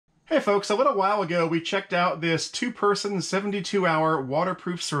Hey folks, a little while ago we checked out this 2-person 72-hour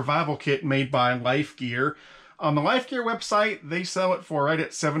waterproof survival kit made by Life Gear. On the Life Gear website, they sell it for right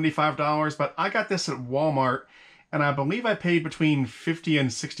at $75, but I got this at Walmart, and I believe I paid between $50 and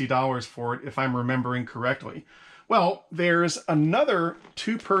 $60 for it, if I'm remembering correctly. Well, there's another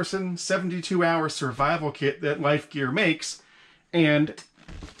 2-person 72-hour survival kit that Life Gear makes, and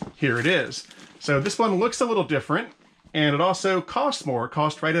here it is. So this one looks a little different. And it also costs more. It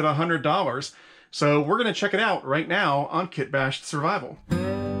costs right at $100. So we're going to check it out right now on Kitbashed Survival.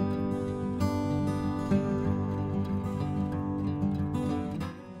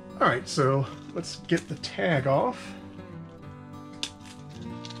 Alright, so let's get the tag off.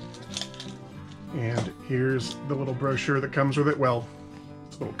 And here's the little brochure that comes with it. Well,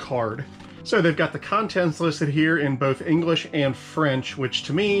 it's a little card. So they've got the contents listed here in both English and French, which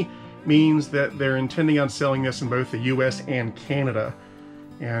to me means that they're intending on selling this in both the US and Canada.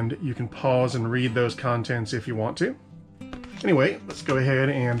 And you can pause and read those contents if you want to. Anyway, let's go ahead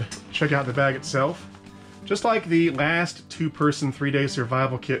and check out the bag itself. Just like the last 2-person 3-day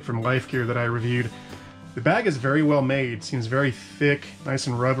survival kit from Life Gear that I reviewed, the bag is very well made. Seems very thick, nice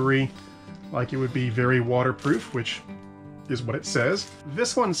and rubbery, like it would be very waterproof, which is what it says.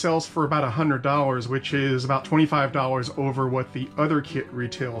 This one sells for about $100, which is about $25 over what the other kit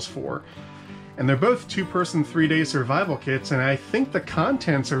retails for. And they're both 2-person 3-day survival kits, and I think the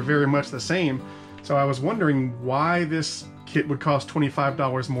contents are very much the same. So I was wondering why this kit would cost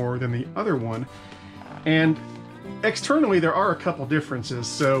 $25 more than the other one. And externally there are a couple differences.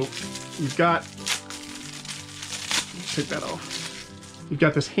 So you've got, take that off. You've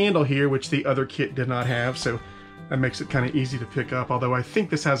got this handle here, which the other kit did not have, so that makes it kind of easy to pick up, although I think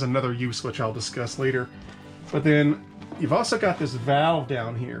this has another use, which I'll discuss later. But then you've also got this valve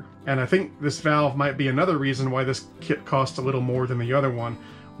down here, and I think this valve might be another reason why this kit costs a little more than the other one.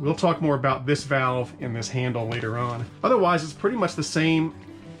 We'll talk more about this valve and this handle later on. Otherwise, it's pretty much the same.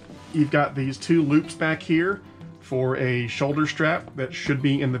 You've got these 2 loops back here for a shoulder strap that should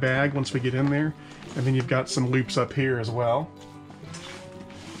be in the bag once we get in there. And then you've got some loops up here as well.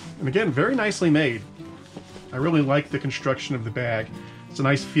 And again, very nicely made. I really like the construction of the bag. It's a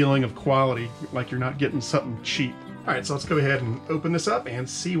nice feeling of quality, like you're not getting something cheap. All right, so let's go ahead and open this up and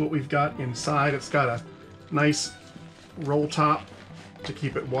see what we've got inside. It's got a nice roll top to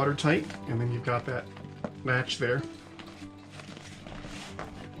keep it watertight, and then you've got that latch there.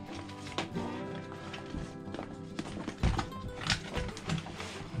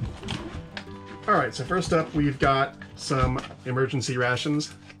 All right, so first up, we've got some emergency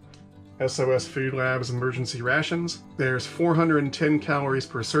rations. SOS Food Labs emergency rations. There's 410 calories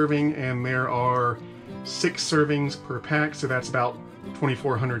per serving, and there are 6 servings per pack, so that's about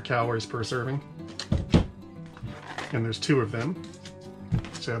 2,400 calories per serving. And there's 2 of them.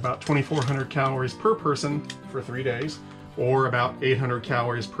 So about 2,400 calories per person for 3 days, or about 800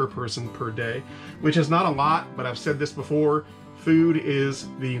 calories per person per day, which is not a lot, but I've said this before, food is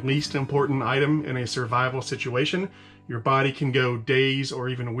the least important item in a survival situation. Your body can go days or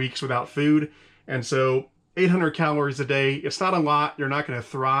even weeks without food. And so 800 calories a day, it's not a lot. You're not going to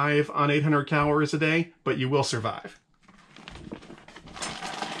thrive on 800 calories a day, but you will survive.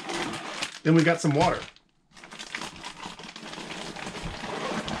 Then we've got some water.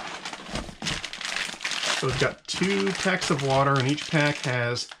 So we've got 2 packs of water, and each pack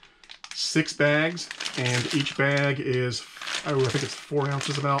has 6 bags, and each bag is, I think it's 4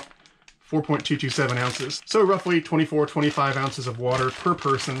 ounces about. 4.227 ounces. So roughly 25 ounces of water per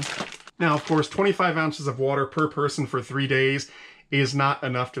person. Now, of course, 25 ounces of water per person for 3 days is not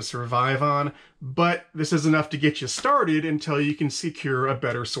enough to survive on, but this is enough to get you started until you can secure a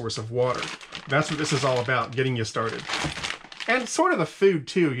better source of water. That's what this is all about, getting you started. And sort of the food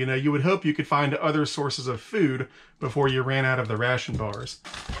too, you know, you would hope you could find other sources of food before you ran out of the ration bars.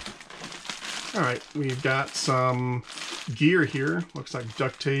 All right, we've got some gear here. Looks like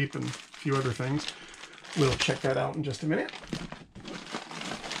duct tape and few other things. We'll check that out in just a minute.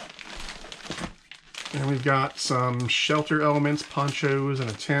 And we've got some shelter elements, ponchos, and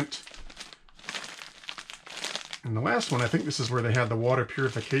a tent. And the last one, I think this is where they had the water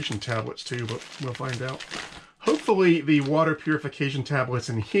purification tablets too, but we'll find out. Hopefully the water purification tablets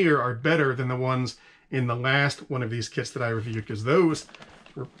in here are better than the ones in the last one of these kits that I reviewed, because those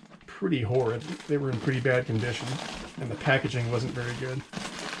were pretty horrid. They were in pretty bad condition, and the packaging wasn't very good.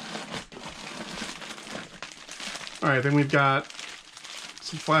 All right, then we've got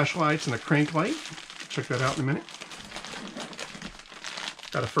some flashlights and a crank light. Check that out in a minute.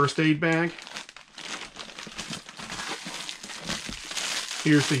 Got a first aid bag.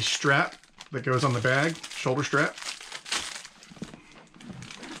 Here's the strap that goes on the bag, shoulder strap.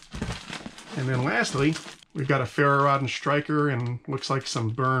 And then lastly, we've got a ferro rod and striker and looks like some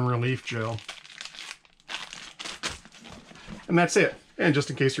burn relief gel. And that's it. And just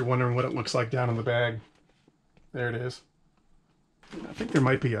in case you're wondering what it looks like down in the bag, there it is. I think there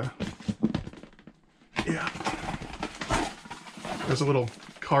might be a, yeah. There's a little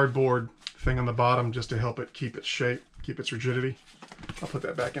cardboard thing on the bottom just to help it keep its shape, keep its rigidity. I'll put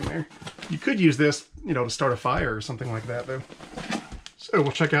that back in there. You could use this, you know, to start a fire or something like that though. So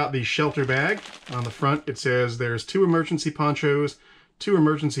we'll check out the shelter bag. On the front it says there's 2 emergency ponchos, 2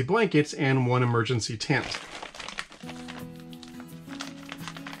 emergency blankets, and 1 emergency tent.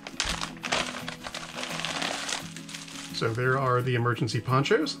 So there are the emergency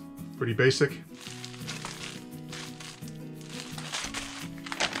ponchos, pretty basic.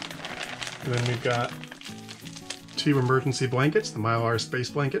 And then we've got 2 emergency blankets, the Mylar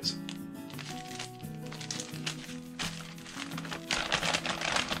space blankets.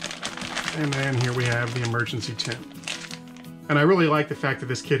 And then here we have the emergency tent. And I really like the fact that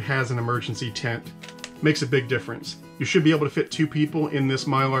this kit has an emergency tent. Makes a big difference. You should be able to fit 2 people in this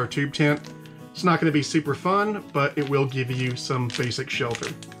Mylar tube tent. It's not going to be super fun, but it will give you some basic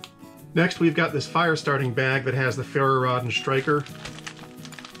shelter. Next, we've got this fire starting bag that has the ferro rod and striker.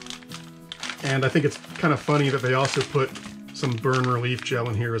 And I think it's kind of funny that they also put some burn relief gel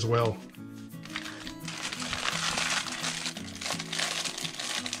in here as well.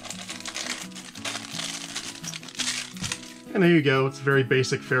 And there you go, it's very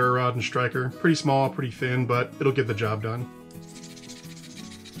basic ferro rod and striker. Pretty small, pretty thin, but it'll get the job done.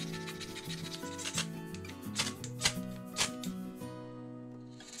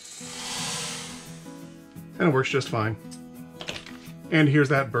 And it works just fine. And here's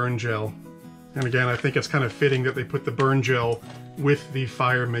that burn gel. And again, I think it's kind of fitting that they put the burn gel with the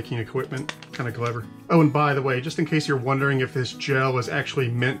fire making equipment. Kind of clever. Oh, and by the way, just in case you're wondering if this gel is actually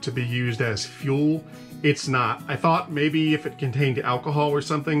meant to be used as fuel, it's not. I thought maybe if it contained alcohol or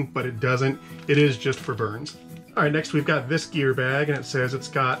something, but it doesn't. It is just for burns. All right, next we've got this gear bag, and it says it's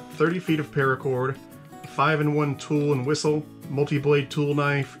got 30 feet of paracord, a 5-in-1 tool and whistle, multi-blade tool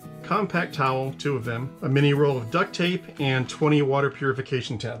knife, compact towel, 2 of them, a mini roll of duct tape, and 20 water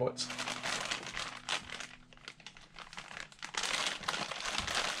purification tablets.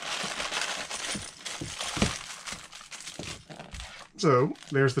 So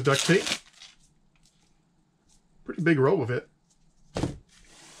there's the duct tape. Pretty big roll of it.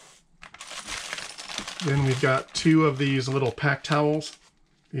 Then we've got 2 of these little pack towels.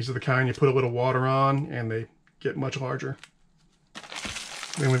 These are the kind you put a little water on and they get much larger.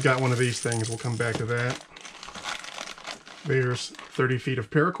 Then we've got one of these things. We'll come back to that. There's 30 feet of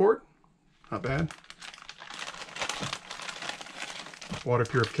paracord. Not bad. Water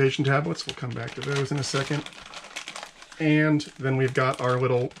purification tablets. We'll come back to those in a second. And then we've got our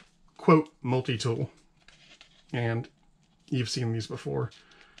little, quote, multi-tool. And you've seen these before.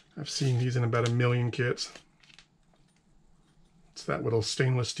 I've seen these in about 1 million kits. It's that little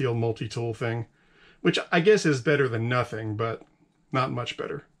stainless steel multi-tool thing, which I guess is better than nothing, but not much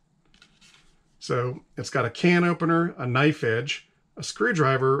better. So it's got a can opener, a knife edge, a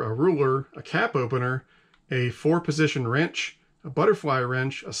screwdriver, a ruler, a cap opener, a 4-position wrench, a butterfly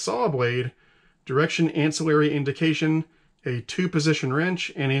wrench, a saw blade, direction ancillary indication, a 2-position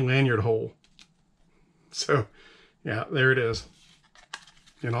wrench, and a lanyard hole. So, yeah, there it is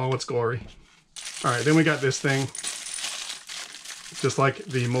in all its glory. All right, then we got this thing. Just like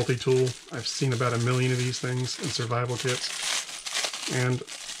the multi-tool, I've seen about 1 million of these things in survival kits. And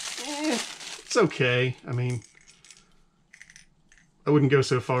it's okay. I mean, I wouldn't go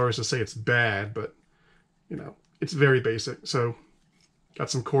so far as to say it's bad, but, you know, it's very basic. So,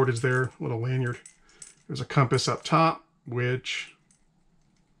 got some cordage there, little lanyard. There's a compass up top, which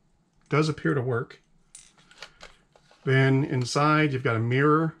does appear to work. Then inside, you've got a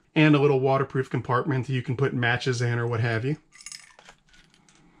mirror and a little waterproof compartment that you can put matches in or what have you.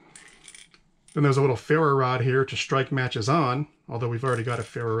 Then there's a little ferro rod here to strike matches on, although we've already got a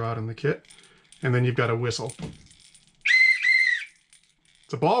ferro rod in the kit. And then you've got a whistle.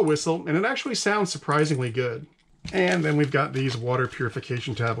 It's a ball whistle, and it actually sounds surprisingly good. And then we've got these water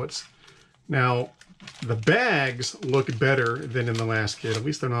purification tablets. Now, the bags look better than in the last kit. At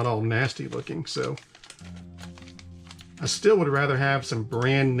least they're not all nasty looking, so I still would rather have some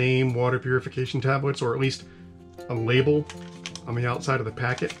brand name water purification tablets, or at least a label on the outside of the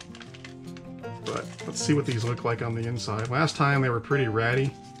packet. But let's see what these look like on the inside. Last time they were pretty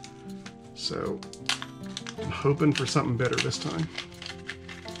ratty, so I'm hoping for something better this time.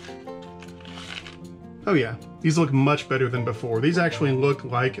 Oh yeah, these look much better than before. These actually look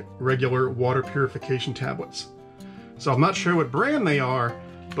like regular water purification tablets. So I'm not sure what brand they are,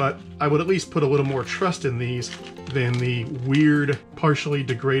 but I would at least put a little more trust in these than the weird, partially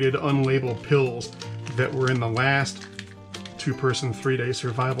degraded, unlabeled pills that were in the last 2-person 3-day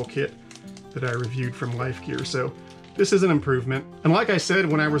survival kit that I reviewed from Life Gear. So this is an improvement. And like I said,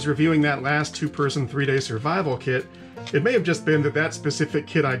 when I was reviewing that last 2-person 3-day survival kit, it may have just been that that specific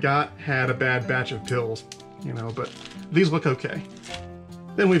kit I got had a bad batch of pills, you know, but these look okay.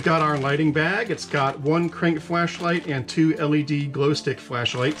 Then we've got our lighting bag. It's got 1 crank flashlight and 2 LED glow stick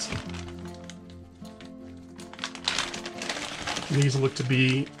flashlights. These look to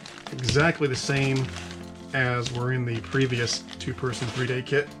be exactly the same as were in the previous 2-person 3-day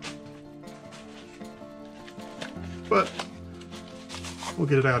kit. But we'll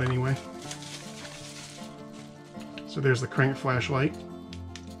get it out anyway. So there's the crank flashlight.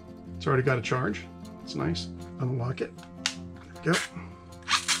 It's already got a charge. It's nice. Unlock it. There we go.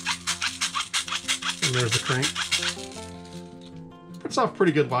 And there's the crank. It's off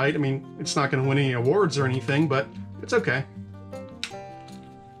pretty good light. I mean, it's not going to win any awards or anything, but it's okay.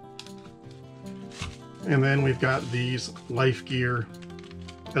 And then we've got these Life Gear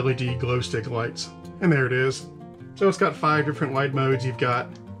LED glow stick lights. And there it is. So it's got 5 different light modes. You've got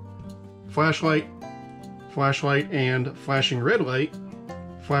flashlight, flashlight and flashing red light,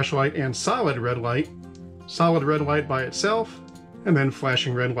 flashlight and solid red light by itself, and then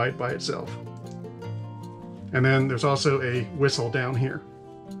flashing red light by itself. And then there's also a whistle down here,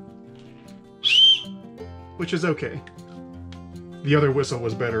 which is okay. The other whistle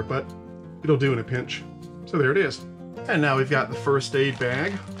was better, but it'll do in a pinch. So there it is. And now we've got the first aid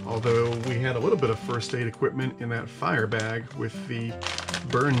bag, although we had a little bit of first aid equipment in that fire bag with the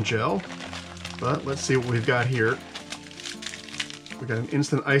burn gel. But let's see what we've got here. We got an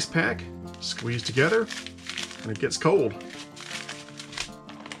instant ice pack, squeezed together, and it gets cold.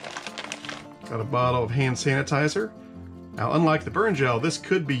 Got a bottle of hand sanitizer. Now, unlike the burn gel, this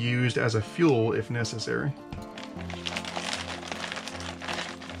could be used as a fuel if necessary.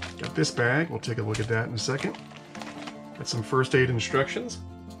 Got this bag, we'll take a look at that in a second. Got some first aid instructions.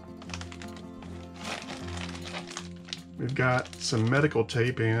 We've got some medical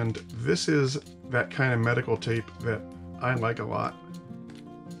tape, and this is that kind of medical tape that I like a lot.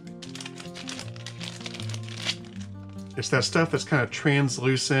 It's that stuff that's kind of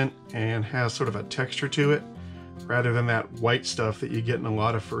translucent and has sort of a texture to it, rather than that white stuff that you get in a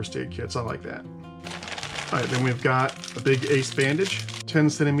lot of first aid kits. I like that. All right, then we've got a big ace bandage, 10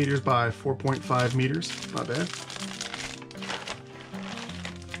 centimeters by 4.5 meters, not bad.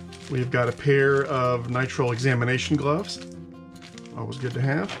 We've got a pair of nitrile examination gloves, always good to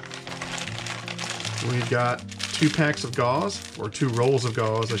have. We've got 2 packs of gauze, or 2 rolls of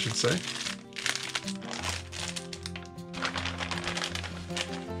gauze, I should say.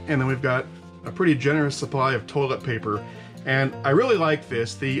 And then we've got a pretty generous supply of toilet paper. And I really like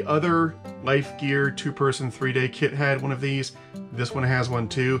this. The other Life Gear 2-person 3-day kit had one of these. This one has one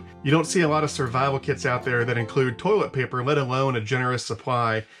too. You don't see a lot of survival kits out there that include toilet paper, let alone a generous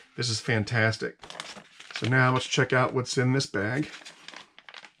supply. This is fantastic. So now let's check out what's in this bag.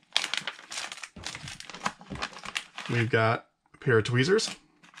 We've got a pair of tweezers,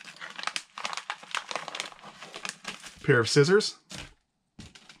 a pair of scissors,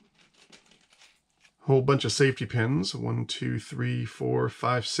 a whole bunch of safety pins, 1, 2, 3, 4,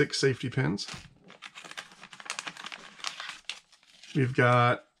 5, 6 safety pins. We've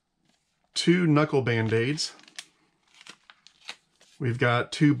got 2 knuckle band-aids. We've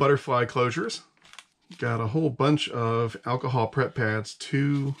got 2 butterfly closures. We've got a whole bunch of alcohol prep pads,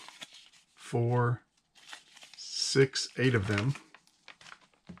 2, 4, 6, 8 of them.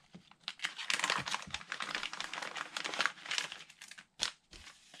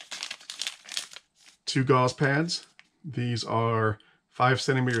 Two gauze pads. These are 5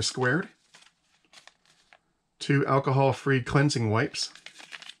 centimeters squared. 2 alcohol-free cleansing wipes.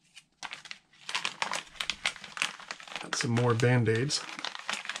 Got some more Band-Aids.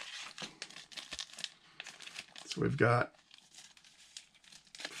 So we've got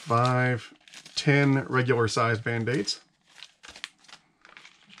 5, 10 regular sized Band-Aids.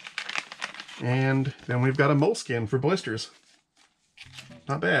 And then we've got a moleskin for blisters.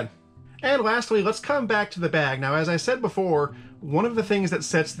 Not bad. And lastly, let's come back to the bag. Now, as I said before, one of the things that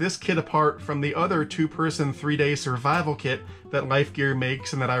sets this kit apart from the other 2-person 3-day survival kit that Life Gear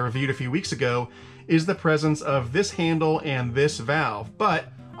makes and that I reviewed a few weeks ago is the presence of this handle and this valve.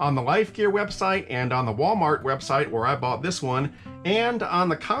 But on the Life Gear website and on the Walmart website where I bought this one, and on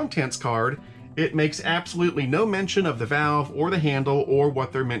the contents card, it makes absolutely no mention of the valve or the handle or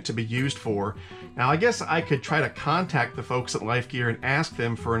what they're meant to be used for. Now, I guess I could try to contact the folks at Life Gear and ask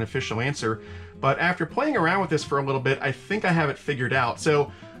them for an official answer, But after playing around with this for a little bit, I think I have it figured out.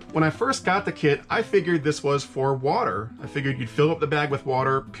 So when I first got the kit, I figured this was for water. I figured you'd fill up the bag with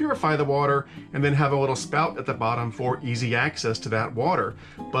water, purify the water, and then have a little spout at the bottom for easy access to that water.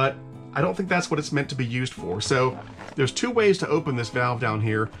 But I don't think that's what it's meant to be used for. So there's two ways to open this valve down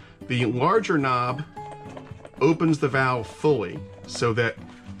here. The larger knob opens the valve fully so that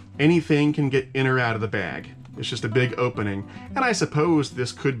anything can get in or out of the bag. It's just a big opening. And I suppose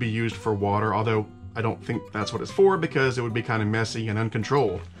this could be used for water, although I don't think that's what it's for because it would be kind of messy and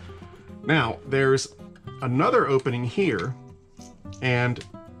uncontrolled. Now, there's another opening here, and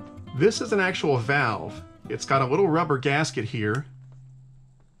this is an actual valve. It's got a little rubber gasket here,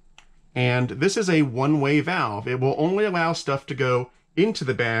 and this is a one-way valve. It will only allow stuff to go into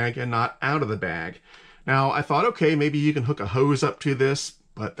the bag and not out of the bag. Now, I thought, okay, maybe you can hook a hose up to this,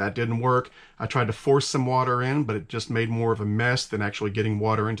 but that didn't work. I tried to force some water in, but it just made more of a mess than actually getting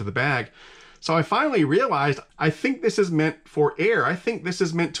water into the bag. So I finally realized, I think this is meant for air. I think this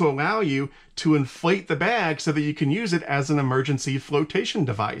is meant to allow you to inflate the bag so that you can use it as an emergency flotation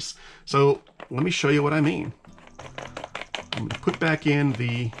device. So let me show you what I mean. I'm gonna put back in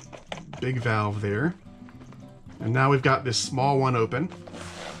the big valve there. And now we've got this small one open.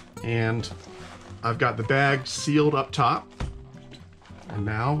 And I've got the bag sealed up top. And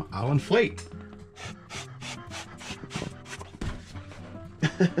now I'll inflate.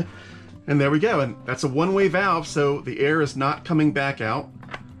 And there we go, and that's a one-way valve, so the air is not coming back out.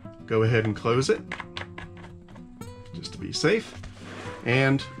 Go ahead and close it, just to be safe.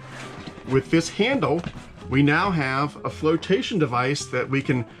 And with this handle, we now have a flotation device that we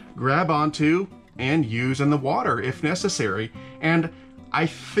can grab onto and use in the water if necessary. And I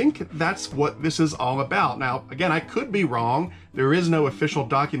think that's what this is all about. Now, again, I could be wrong. There is no official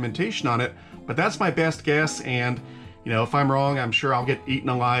documentation on it, but that's my best guess, and you know, if I'm wrong, I'm sure I'll get eaten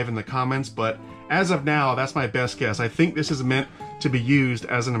alive in the comments, but as of now, that's my best guess. I think this is meant to be used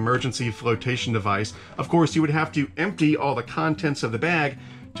as an emergency flotation device. Of course, you would have to empty all the contents of the bag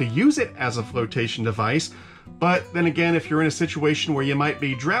to use it as a flotation device, but then again, if you're in a situation where you might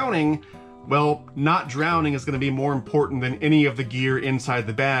be drowning, well, not drowning is going to be more important than any of the gear inside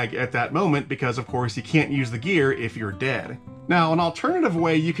the bag at that moment because, of course, you can't use the gear if you're dead. Now, an alternative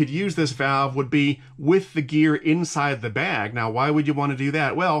way you could use this valve would be with the gear inside the bag. Now, why would you want to do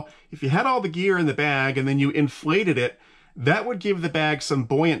that? Well, if you had all the gear in the bag and then you inflated it, that would give the bag some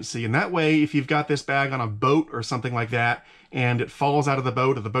buoyancy. And that way, if you've got this bag on a boat or something like that, and it falls out of the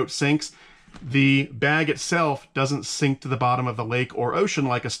boat or the boat sinks, the bag itself doesn't sink to the bottom of the lake or ocean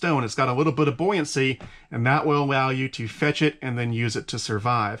like a stone. It's got a little bit of buoyancy, and that will allow you to fetch it and then use it to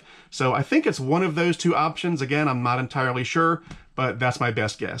survive. So I think it's one of those two options. Again, I'm not entirely sure, but that's my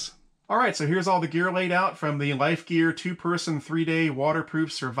best guess. All right, so here's all the gear laid out from the Life Gear 2-person 3-day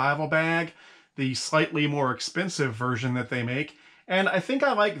waterproof survival bag, the slightly more expensive version that they make. And I think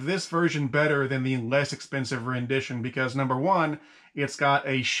I like this version better than the less expensive rendition because number one, it's got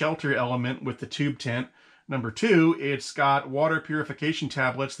a shelter element with the tube tent. Number two, it's got water purification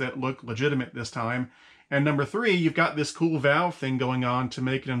tablets that look legitimate this time. And number three, you've got this cool valve thing going on to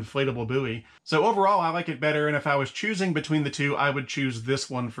make an inflatable buoy. So overall, I like it better, and if I was choosing between the two, I would choose this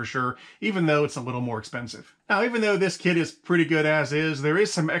one for sure, even though it's a little more expensive. Now, even though this kit is pretty good as is, there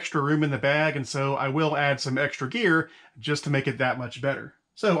is some extra room in the bag, and so I will add some extra gear just to make it that much better.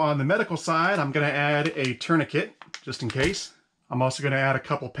 So on the medical side, I'm going to add a tourniquet, just in case. I'm also going to add a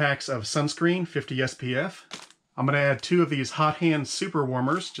couple packs of sunscreen, 50 SPF. I'm going to add 2 of these Hot Hand Super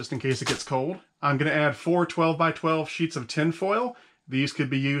Warmers, just in case it gets cold. I'm going to add 4 12x12 sheets of tin foil. These could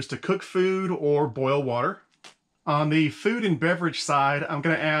be used to cook food or boil water. On the food and beverage side, I'm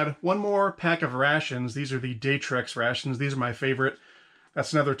going to add 1 more pack of rations. These are the Daytrex rations. These are my favorite.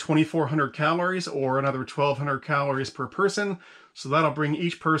 That's another 2,400 calories or another 1,200 calories per person. So that'll bring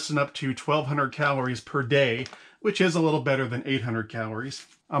each person up to 1,200 calories per day, which is a little better than 800 calories.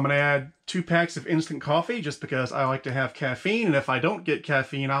 I'm going to add 2 packs of instant coffee just because I like to have caffeine, and if I don't get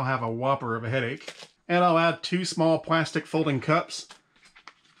caffeine, I'll have a whopper of a headache. And I'll add 2 small plastic folding cups.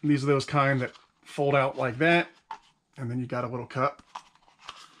 These are those kind that fold out like that, and then you got a little cup.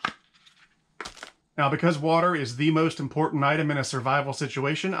 Now, because water is the most important item in a survival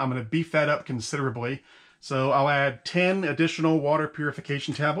situation, I'm going to beef that up considerably. So I'll add 10 additional water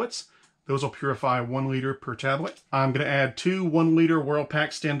purification tablets. Those will purify 1 liter per tablet. I'm going to add 2 1-liter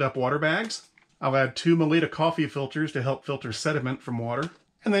Whirlpack stand-up water bags. I'll add 2 Melita coffee filters to help filter sediment from water.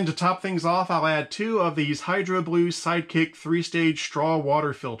 And then to top things off, I'll add 2 of these Hydro Blue Sidekick 3-stage straw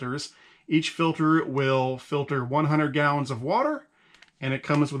water filters. Each filter will filter 100 gallons of water, and it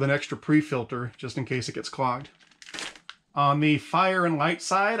comes with an extra pre-filter just in case it gets clogged. On the fire and light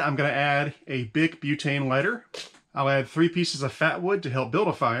side, I'm going to add a Bic butane lighter. I'll add 3 pieces of fat wood to help build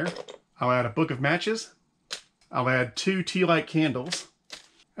a fire. I'll add a book of matches. I'll add 2 tea light candles.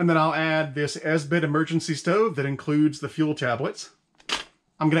 And then I'll add this Esbit emergency stove that includes the fuel tablets.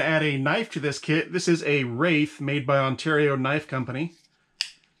 I'm going to add a knife to this kit. This is a Wraith made by Ontario Knife Company.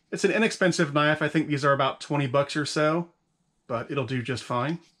 It's an inexpensive knife. I think these are about 20 bucks or so, but it'll do just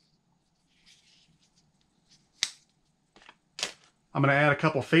fine. I'm going to add a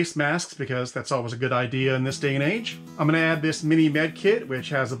couple face masks because that's always a good idea in this day and age. I'm going to add this mini med kit, which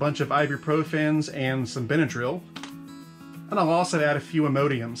has a bunch of ibuprofens and some Benadryl. And I'll also add a few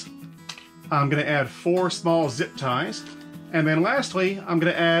Imodiums. I'm going to add 4 small zip ties. And then lastly, I'm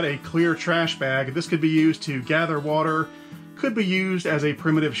going to add a clear trash bag. This could be used to gather water, could be used as a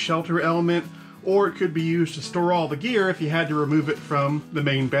primitive shelter element, or it could be used to store all the gear if you had to remove it from the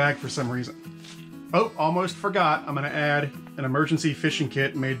main bag for some reason. Oh, almost forgot, I'm going to add an emergency fishing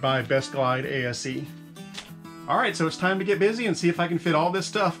kit made by Best Glide ASE. Alright, so it's time to get busy and see if I can fit all this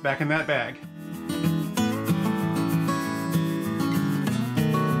stuff back in that bag.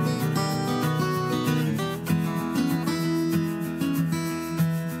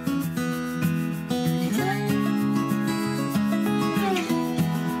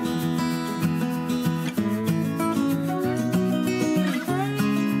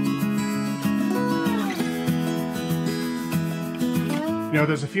 You know,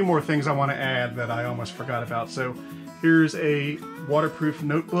 there's a few more things I want to add that I almost forgot about. So here's a waterproof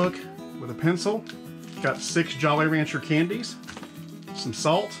notebook with a pencil. Got 6 Jolly Rancher candies, some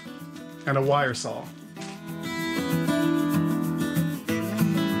salt, and a wire saw.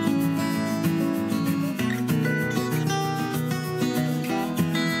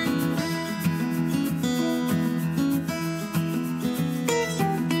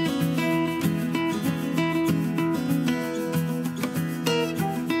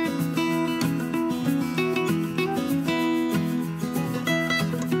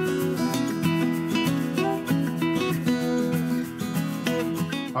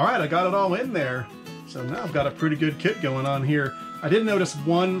 Alright, I got it all in there. So now I've got a pretty good kit going on here. I did notice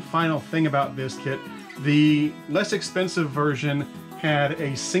one final thing about this kit. The less expensive version had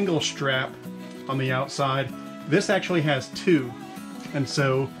a single strap on the outside. This actually has 2. And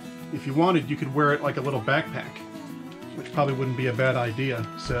so if you wanted, you could wear it like a little backpack, which probably wouldn't be a bad idea.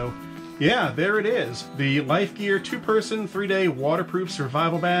 So yeah, there it is. The Life Gear 2-person 3-day waterproof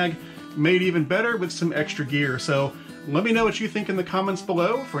survival bag, made even better with some extra gear. So let me know what you think in the comments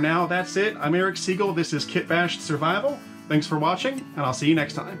below. For now, that's it. I'm Eric Siegel. This is Kit Bashed Survival. Thanks for watching, and I'll see you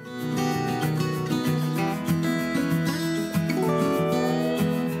next time.